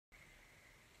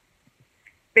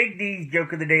Big D's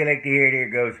joke of the day, like to hear it. Here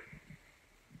goes.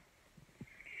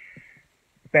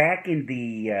 Back in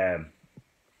the,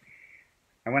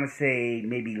 I want to say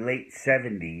maybe late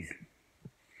 70s,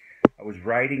 I was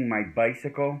riding my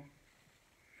bicycle,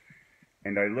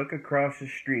 and I look across the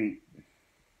street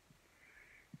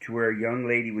to where a young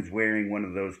lady was wearing one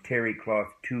of those terry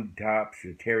cloth tube tops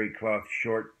and terry cloth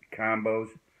short combos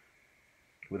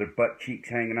with her butt cheeks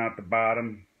hanging out the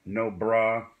bottom, no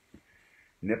bra,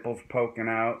 nipples poking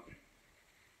out.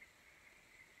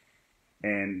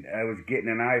 And I was getting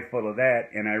an eye full of that,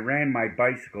 and I ran my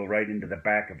bicycle right into the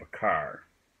back of a car.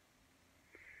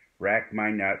 Racked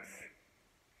my nuts,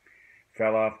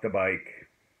 fell off the bike.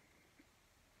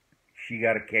 She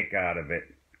got a kick out of it,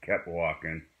 kept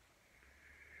walking.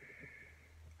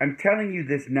 I'm telling you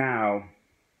this now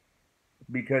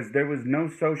because there was no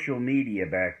social media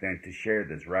back then to share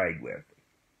this ride with.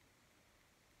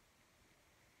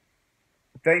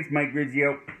 Thanks, Mike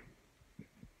Rizzio.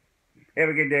 Have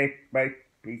a good day. Bye.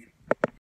 Peace.